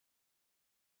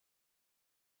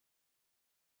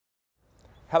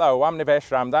Hello, I'm Nevesh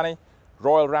Ramdhani,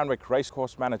 Royal Randwick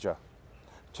Racecourse Manager.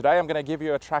 Today I'm going to give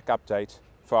you a track update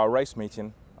for our race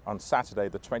meeting on Saturday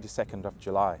the 22nd of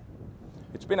July.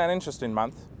 It's been an interesting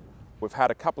month. We've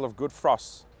had a couple of good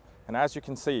frosts, and as you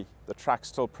can see, the track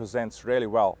still presents really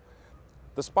well.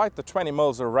 Despite the 20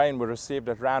 mils of rain we received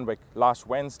at Randwick last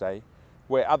Wednesday,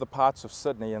 where other parts of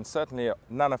Sydney and certainly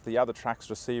none of the other tracks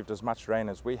received as much rain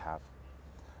as we have.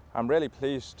 I'm really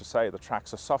pleased to say the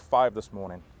track's a soft 5 this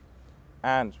morning.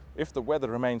 And if the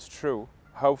weather remains true,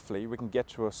 hopefully we can get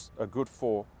to a good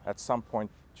 4 at some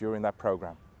point during that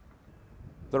program.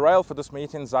 The rail for this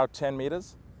meeting is out 10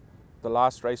 meters. The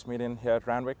last race meeting here at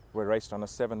Randwick, we raced on a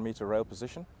 7-meter rail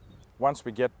position. Once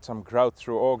we get some growth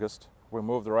through August, we'll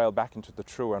move the rail back into the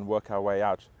true and work our way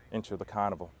out into the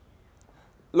carnival.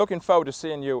 Looking forward to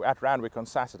seeing you at Randwick on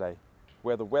Saturday,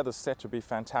 where the weather's set to be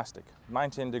fantastic.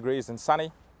 19 degrees and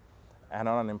sunny, and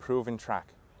on an improving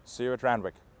track. See you at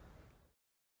Randwick.